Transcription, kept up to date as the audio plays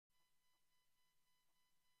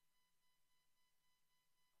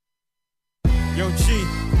Yo, G,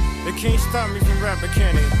 they can't stop me from rapping,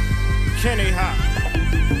 can they? Can they, hot?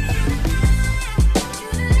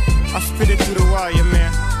 I spit it through the wire,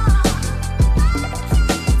 man.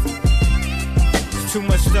 There's too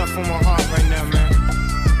much stuff on my heart right now, man.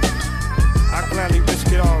 I gladly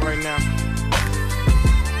risk it all right now.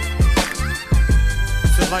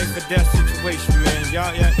 It's a life or death situation, man.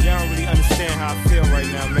 Y'all don't really understand how I feel right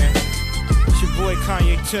now, man. It's your boy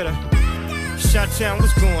Kanye Titter. Shot-town,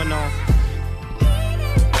 what's going on?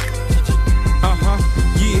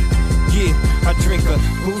 Yeah, I drink a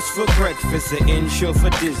boost for breakfast, an insure for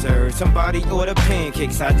dessert. Somebody order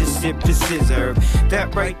pancakes, I just sip the scissor.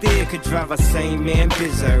 That right there could drive a sane man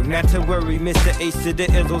berserk. Not to worry, Mr. Ace to the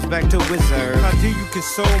Izzles back to Wizard. How do you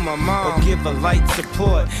console my mom or give her light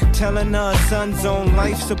support? Telling her son's on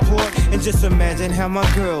life support. And just imagine how my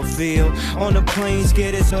girl feel on the plane,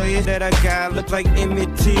 scared as hell that a guy look like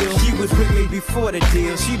Emmett Till. She was with me before the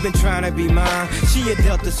deal, she been trying to be mine. She a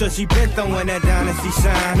Delta, so she been throwing that dynasty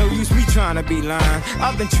sign. No use me trying to be lying,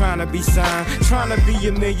 I've been trying to be signed, trying to be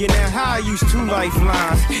a millionaire. How I used 2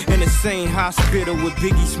 lifelines in the same hospital where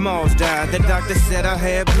Biggie Smalls died. The doctor said I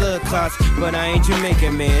had blood clots, but I ain't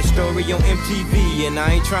Jamaican, man. Story on MTV, and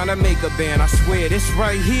I ain't trying to make a band. I swear this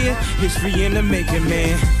right here, history in the making,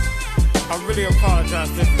 man. I really apologize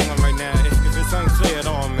to everyone right now if it's unclear at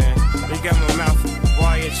all, man. They got my mouth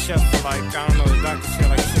wired shut for like, I don't know, the doctor said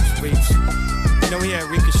like 6 weeks. You know, I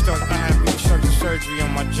had reconstructive surgery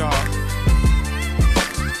on my jaw.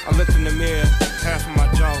 I looked in the mirror, half of my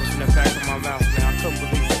jaw was in the back of my mouth, man. I couldn't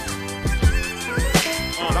believe it.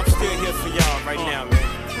 But I'm still here for y'all right now, man.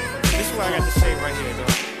 This is what I got to say right here,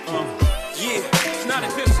 though. Yeah, it's not a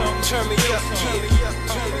good song. Turn me up,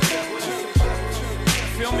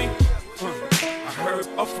 feel me? I heard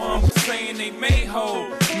a phone saying they made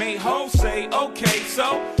hoe say, okay,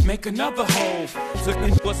 so make another hoe.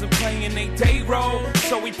 Looking wasn't playing they day role,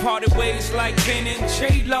 so we parted ways like Ben and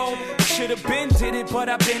J-Lo. Should've been did it, but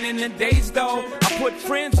I've been in the days though. I put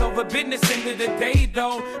friends over business into the day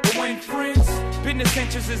though. But when friends, business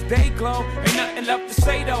interests is day glow, ain't nothing left to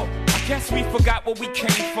say though. I guess we forgot what we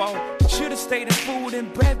came for. Should've stayed in food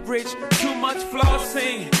and beverage. Too much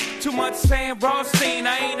flossing, too much saying raw scene.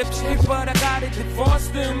 I ain't a chick, but I gotta divorce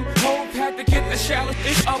them. Hope had to get the shallow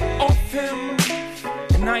dick up off him.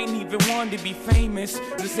 And I ain't even wanted to be famous.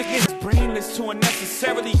 This nigga is brainless to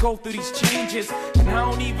unnecessarily go through these changes. And I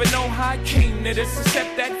don't even know how I came to this,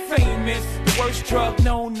 except that famous. The worst drug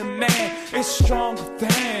known to man is stronger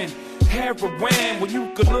than heroin. When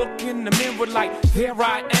you could look in the mirror like, there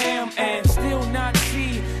I am, and still not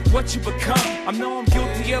see what you become. I know I'm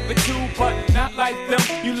guilty of it too, but not like them.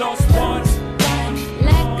 You lost once.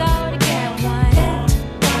 Let go to get one.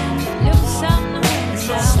 Lose some to win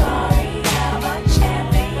some. Sorry, I'm a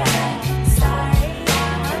champion. Sorry,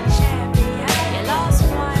 I'm a champion. You lost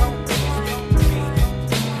one.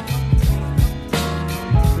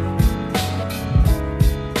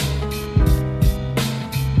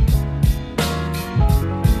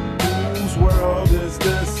 Whose world is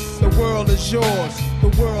this? The world is yours. The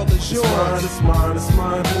world is yours. It's mine, it's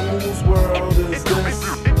mine, it's mine. Whose world is this?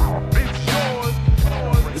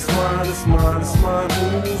 It's mine, it's mine, it's mine.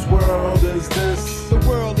 Whose world is this? The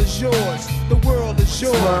world is yours. The world is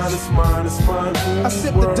yours. It's mine, it's mine, it's mine. I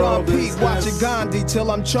sip the Don Pete, watching Gandhi till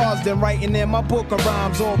I'm charged and writing in my book of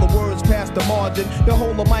rhymes. All the words past the margin. The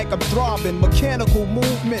whole of mic I'm throbbing. Mechanical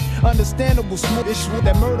movement, understandable smooth issue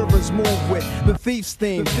that murderers move with. The thief's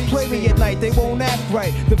theme. Play me at night, they won't act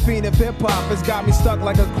right. The fiend of hip hop has got me stuck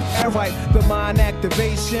like a right. The mind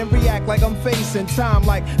activation, react like I'm facing time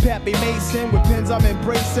like Pappy Mason. With pins I'm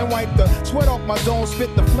embracing. Wipe the sweat off my dome,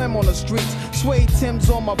 spit the phlegm on the streets. Suede Timbs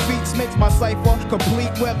on my beats makes my cipher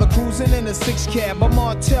complete. Weather cruising in a 6 cab, a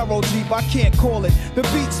Montero Jeep, I can't call it. The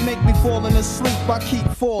beats make me falling asleep, I keep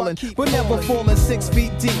falling, but never falling 6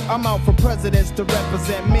 feet deep. I'm out for presidents to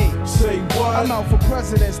represent me. Say what? I'm out for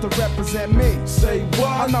presidents to represent me. Say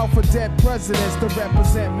what? I'm out for dead presidents to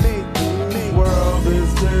represent me. Whose world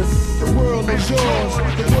is this? The world is yours.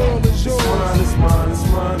 The world is yours. It's mine, it's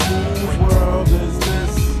mine, it's mine. Whose world is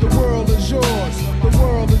this? The world is yours. The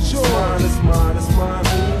world is yours. It's mine, it's mine,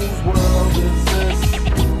 it's mine. Whose world is this?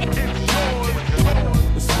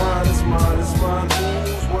 It's mine, it's mine, it's mine.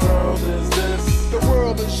 Whose world is this? The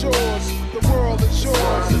world is yours. The world is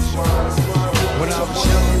yours. It's mine, it's mine. When I was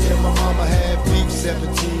young and my mama had beef,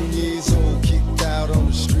 17 years old, kicked out on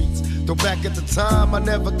the streets. Though back at the time I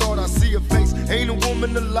never thought I'd see her face. Ain't a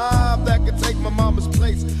woman alive that could take my mama's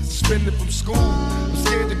place. Suspended from school, I'm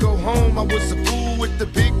scared to go home. I was a fool with the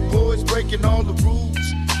big boys breaking all the rules.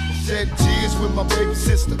 Shed tears with my baby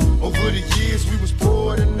sister. Over the years we was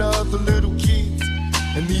poor than other little kids.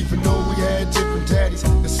 And even though we had different daddies,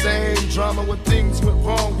 the same drama when things went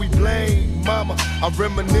wrong, we blame mama. I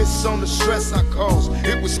reminisce on the stress I caused.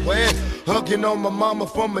 It was bad, hugging on my mama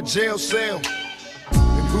from a jail cell.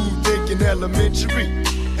 And who thinking elementary?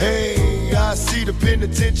 Hey, I see the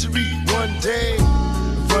penitentiary one day.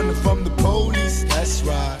 Running from the police, that's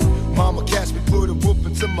right. Mama catch me, put a whoop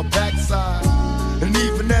into my backside. And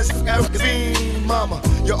even as a fiend, mama,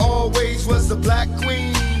 you always was the black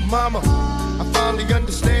queen, mama. I finally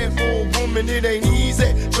understand for a woman it ain't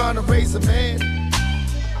easy trying to raise a man.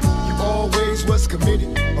 You always was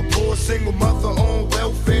committed, a poor single mother on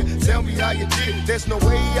welfare. Tell me how you did it, there's no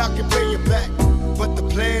way I can pay you back. But the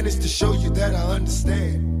plan is to show you that I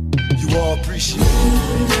understand. You all appreciate it.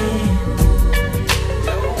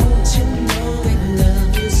 Don't you know we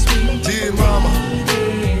love you, sweet dear mama.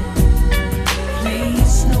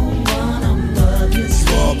 Please, no one above you,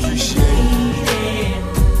 sweet. You all appreciate it.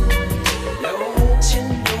 Don't you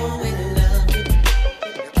know we love you.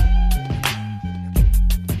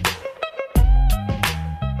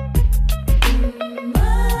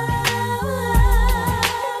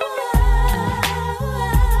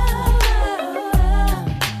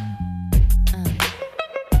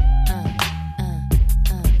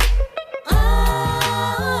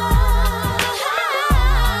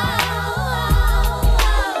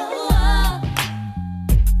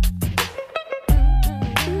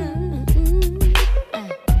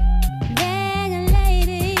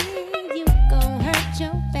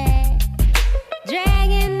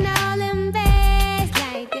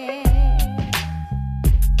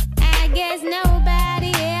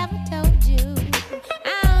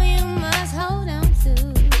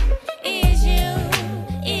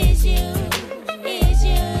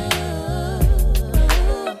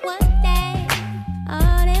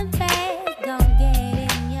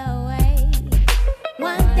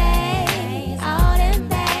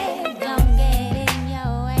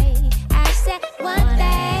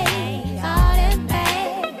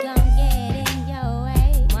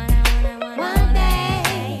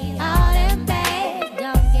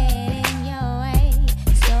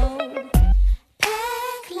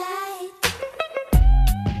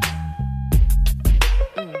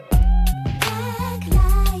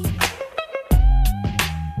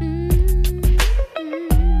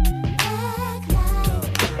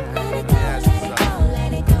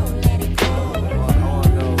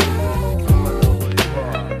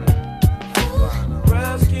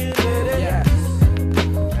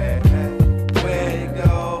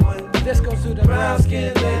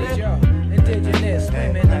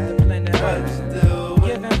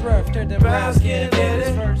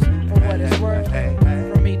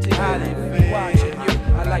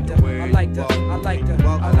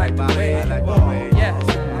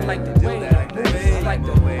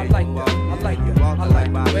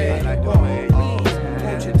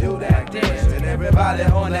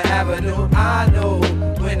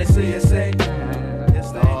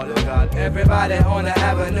 Everybody on the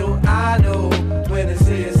avenue, I know when to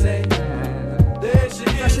see you say, there she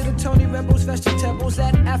is. Fresher than Tony Rebels, vegetables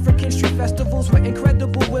at African street festivals where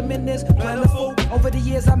incredible women is plentiful. Over the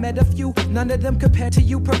years I met a few, none of them compared to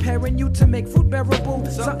you, preparing you to make fruit bearable.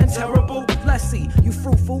 Something terrible, let's see, you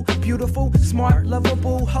fruitful, beautiful, smart,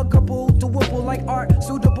 lovable, huggable, doable like art,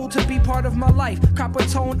 suitable to be part of my life. Copper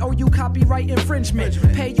tone, oh you copyright infringement.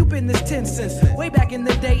 Pay, you been this 10 cents. Way back in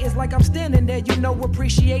the day, it's like I'm standing there, you know,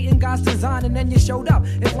 appreciating God's design, and then you showed up.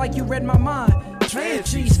 It's like you read my mind. Trade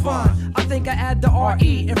cheese fun. I think I add the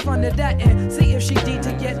R-E in front of that and see if she D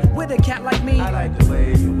to get with a cat like me. I like the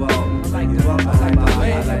way you walk. I like the walk. I like the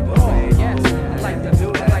way you walk. Yes. I like the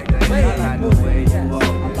do. I like the way you move. Yes.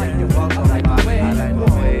 I like the walk. I like the way you move.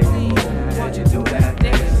 Please, won't you do that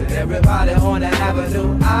dance? Everybody on the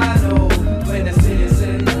avenue, I know when the city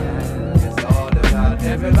sing. It's all about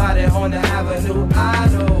everybody on the avenue, I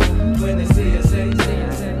know when the city sing.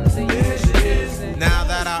 Now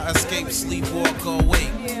that I escape, sleepwalk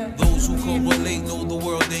awake. Those who correlate know the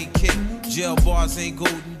world ain't kick. Jail bars ain't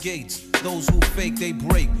golden gates. Those who fake, they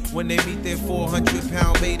break. When they meet their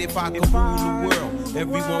 400-pound mate, if I could rule the world,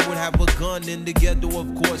 everyone would have a gun in the ghetto,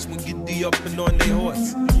 of course, when get the up and on their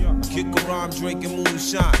horse. Kick around drinking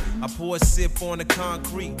moonshine. I pour a sip on the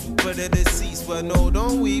concrete for the deceased, but no,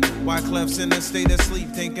 don't weep. Wyclef's in a state of sleep,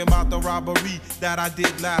 thinking about the robbery that I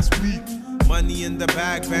did last week. Money in the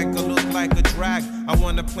bag, banker look like a drag. I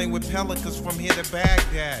wanna play with pelicans from here to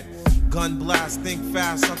Baghdad. Gun blast, think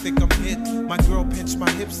fast, I think I'm hit. My girl pinched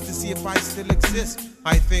my hips to see if I still exist.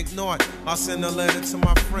 I think not, I'll send a letter to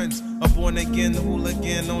my friends. A born again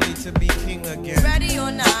hooligan, only to be king again. Ready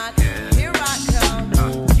or not, here I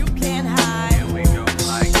come. You can't hide. Here we go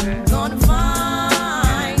like that. Gonna find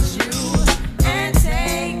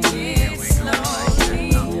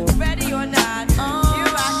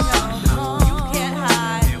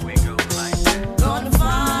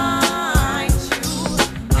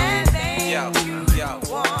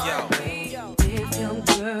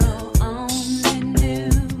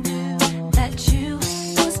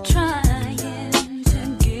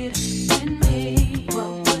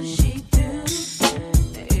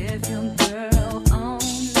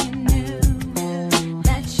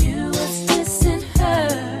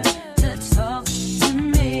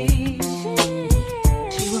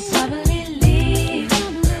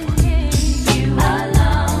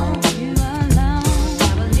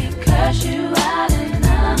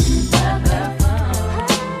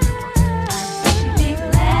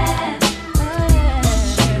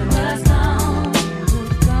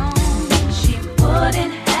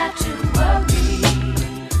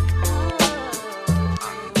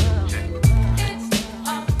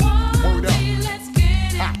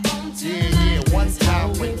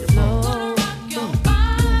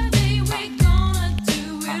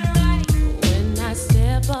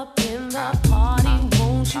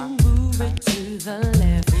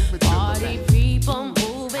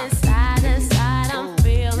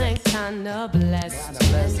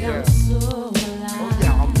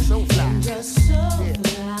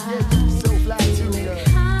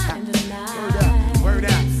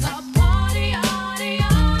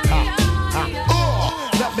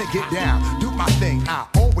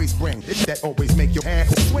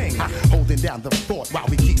Holding down the fort while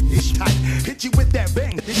we keep this tight. Hit you with that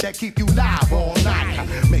bang that keep you live all night.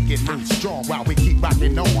 Make it move strong while we keep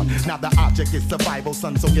rocking on. Now the object is survival,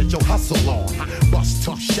 son, so get your hustle on. Bust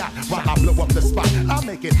two shot while I blow up the spot. I'll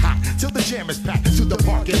make it hot till the jam is packed to the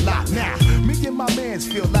parking lot. Now, me and my mans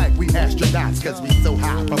feel like we astronauts, cause we so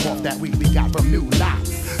high from off that weed we got from new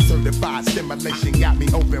lots. Certified stimulation got me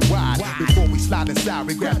open wide. Before we slide inside,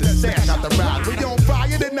 we grab the stash out the ride. We on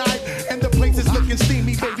fire tonight, and the place is looking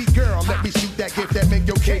steamy. Baby girl, let me shoot that gift that make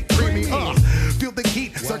your cake creamy. Feel the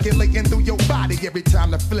heat circulating through your body every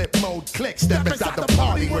time the flip mode clicks. Step inside the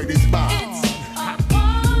party where this vibe. It's a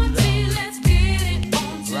party, let's get it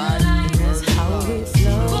on tonight. That's how it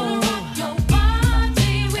flows. Gonna rock your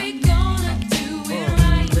body, we gonna do it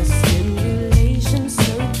right. The stimulation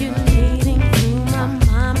circulating through my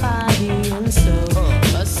mind, body, and soul.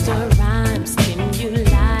 Busta Rhymes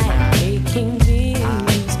stimuli, making me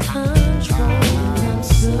lose control. I'm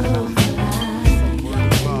so fly,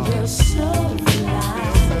 and you're so fly,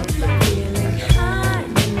 feeling high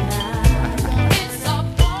tonight. It's a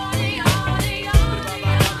party, party, party,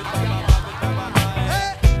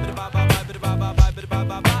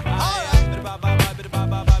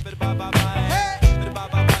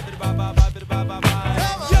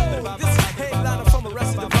 Yo, this is a headliner from the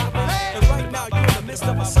rest of the vibe. And right now you're in the midst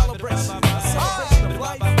of a celebration. A celebration of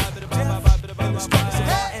life, death, and the struggles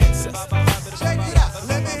of our ancestors. Check it out.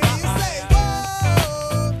 Let me hear you say, whoa,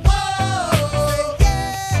 whoa, yeah,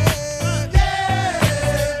 yeah,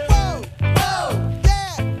 whoa, whoa,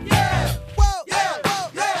 yeah, yeah, whoa, yeah, whoa,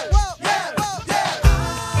 yeah, whoa, yeah, whoa, yeah.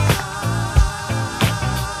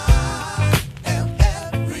 I am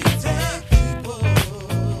everyday people.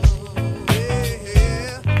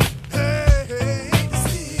 Yeah, hey, hey,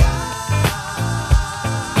 see, I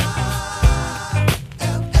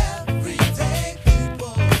am everyday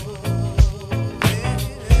people.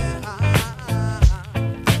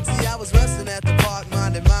 See, I was resting at the park,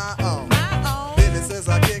 minding my own business as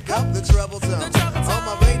I kick up the treble tone. On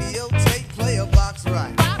my radio tape, play a box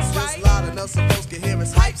right. Just loud enough so folks can hear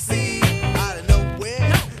us hype. See, out of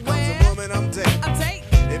nowhere comes a woman I'm dating.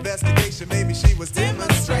 Investigation, maybe she was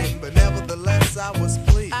demonstrating, but nevertheless I was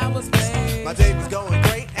pleased. My day was going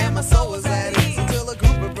great and my soul was at ease until a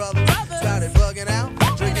group of brothers started bugging out,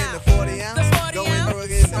 drinking the 40 ounce, going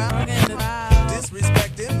rugged round,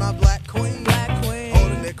 disrespecting my black queen,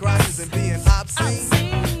 holding their crotches and being obscene.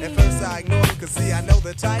 At first I ignored them, cause see I know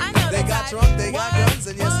the type. They got drunk, they got guns,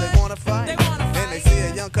 and yes they wanna fight. And they see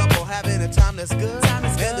a young couple having a time that's good, and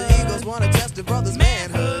the egos wanna test the brother's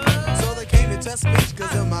manhood. So they came to test speech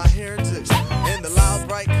cause of my heritage and the loud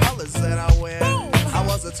bright colors that I wear. I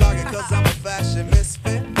was a target cause I'm a fashion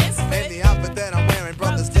misfit, and the outfit that I'm wearing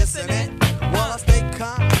brothers dissing it. While I stay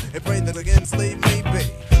calm and pray that against leave me be,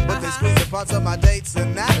 but they squeeze the parts of my date's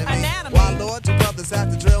anatomy. Why Lord, you brothers have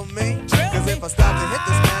to drill me, cause if I stop to hit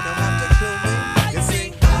this man they'll have to kill me. You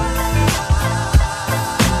see, I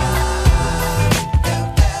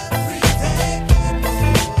am everyday people.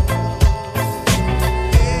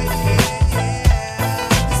 Yeah, yeah, yeah.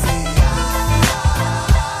 You see, I am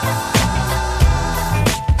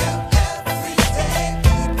everyday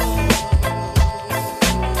people.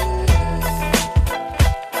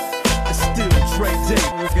 It's still Dre Day,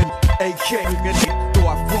 AK. Though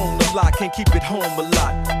I've grown a lot, can't keep it home a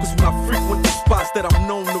lot. Cause when I frequent the spots that I'm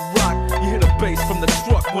known to rock, you hear the bass from the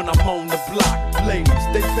truck when I'm on the block. Ladies,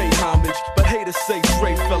 they pay homage, but haters say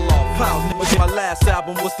Dre fell off. How? My last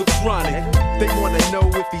album was The Chronic. They wanna know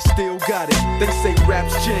if he still got it. They say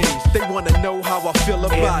raps change, they wanna know how I feel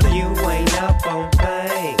about it. You ain't up on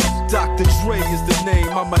things. Dr. Dre is the name,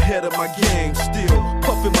 I'm ahead of my game. Still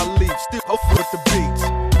puffin' my leaf, still off with the beats.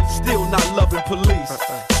 Still not loving police.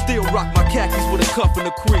 Still rock my khakis with a cuff and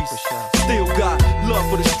a crease. Still got love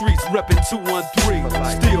for the streets, reppin' 213.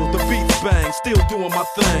 Still the beats bang, still doing my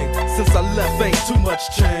thing. Since I left, ain't too much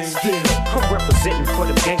change. Still, I'm representing for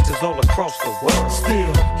them gangsters all across the world.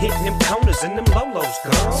 Still hitting them corners and them lolos,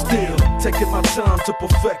 girl. Still taking my time to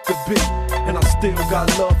perfect the beat, and I still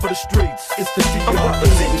got love for the streets. It's the I'm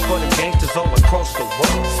representing for them gangsters all across the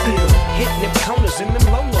world. Still hitting them corners and them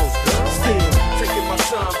lolos, girl. Still taking my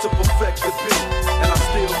time to perfect the beat, and I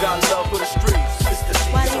still got love for the streets. It's the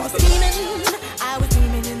While he was steaming, I was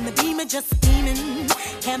steaming in the beamer, just steaming.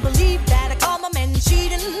 Can't believe that I caught my man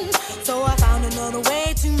cheating. So I found another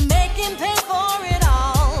way to make him pay for it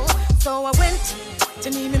all. So I went to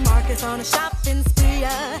Neiman Marcus on a shopping spree,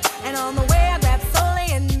 and on the way I grabbed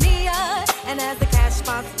Soleil and Mia. And as the cash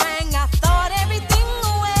box rang, I thought everything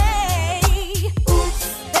away.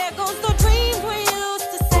 Oops, there goes the dreams we used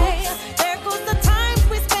to say. There goes the times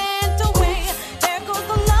we spent away. There goes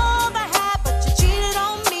the love I had, but you cheated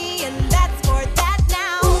on me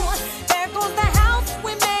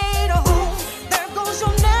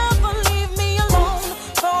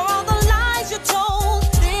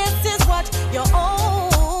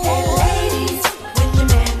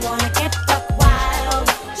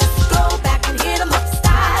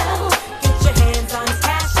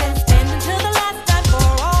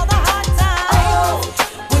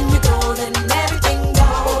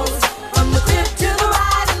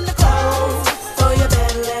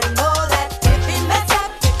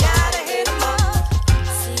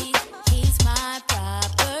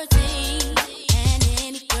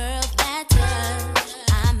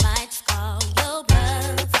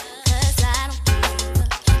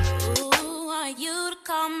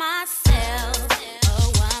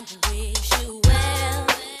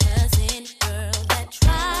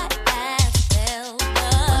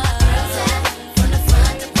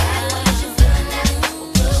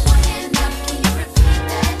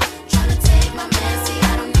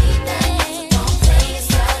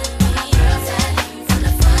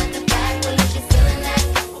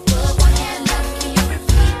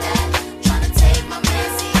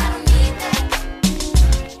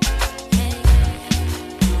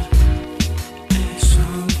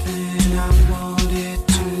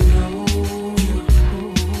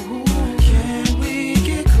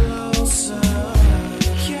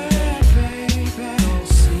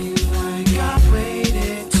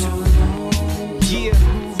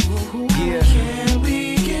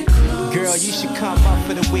girl, you should come up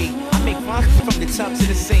for the week. I make fun from the tub to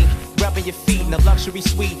the sink, rubbing your feet in a luxury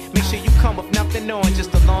suite. Make sure you come with nothing on,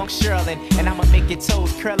 just a long shirling. And I'ma make your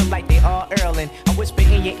toes curl up like they are earling. I whisper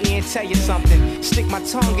in your ear and tell you something. Stick my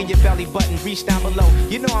tongue in your belly button, reach down below.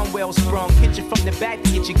 You know I'm well sprung. Hit you from the back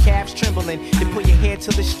to get your calves trembling. Then pull your hair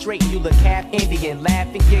till it's straight, you look half Indian.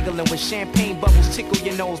 Laughing, giggling with champagne bubbles tickle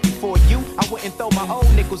your nose. Before you, I wouldn't throw my old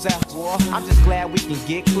nickels out. Boy, I'm just glad we can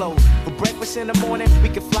get close. For breakfast in the morning, we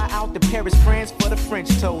can fly out to Paris, France for the French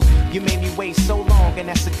toast. You made me wait so long, and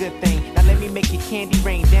that's a good thing. Now let me make your candy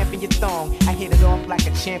rain, dampen your thong. I hit it off like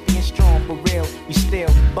a champion strong. For real, we still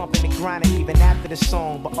bumping and grinding even after the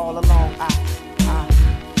song. But all along,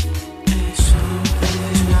 It's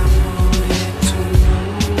something I wanted to know.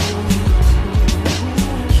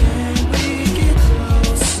 Can we get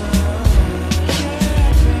closer? Yeah,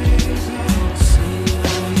 baby. Seems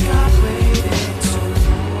like I waited too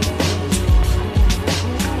long.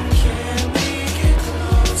 Can we get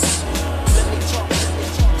closer?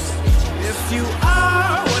 If you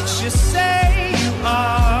are what you say you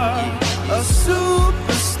are, a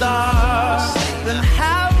superstar, then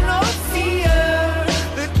have no fear.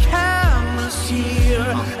 The camera's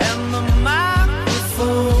here and the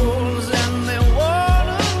microphones, and they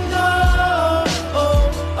wanna know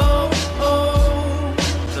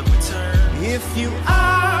the return. If you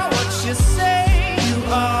are what you say you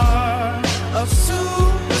are, a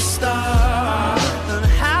superstar, then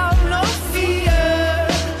have no fear.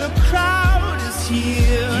 The crowd is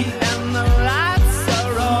here and the lights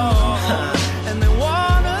are on, and they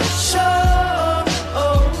wanna show.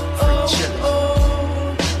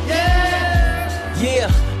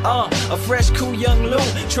 A fresh, cool young Lou,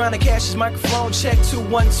 trying to cash his microphone check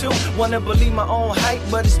 212. Wanna believe my own hype,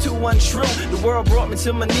 but it's too untrue. The world brought me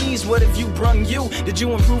to my knees. What have you brung you? Did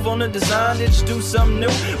you improve on the design? Did you do something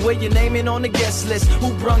new? Where your name in on the guest list?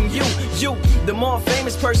 Who brung you? You, the more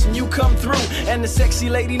famous person, you come through, and the sexy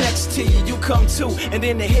lady next to you, you come too. And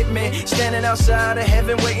then the hitman standing outside of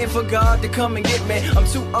heaven, waiting for God to come and get me. I'm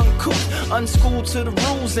too uncouth, unschooled to the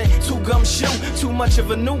rules, and too gumshoe. Too much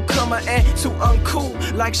of a newcomer and too uncool.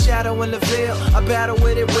 Like Shadow in the Veil, I battle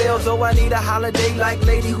with it well. Though I need a holiday like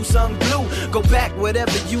Lady Who Sung Blue. Go back,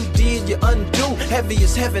 whatever you did, you undo. Heavy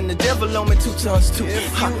as heaven, the devil on me 2 tons too.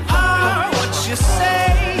 If you are what you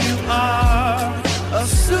say you are, a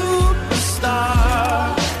super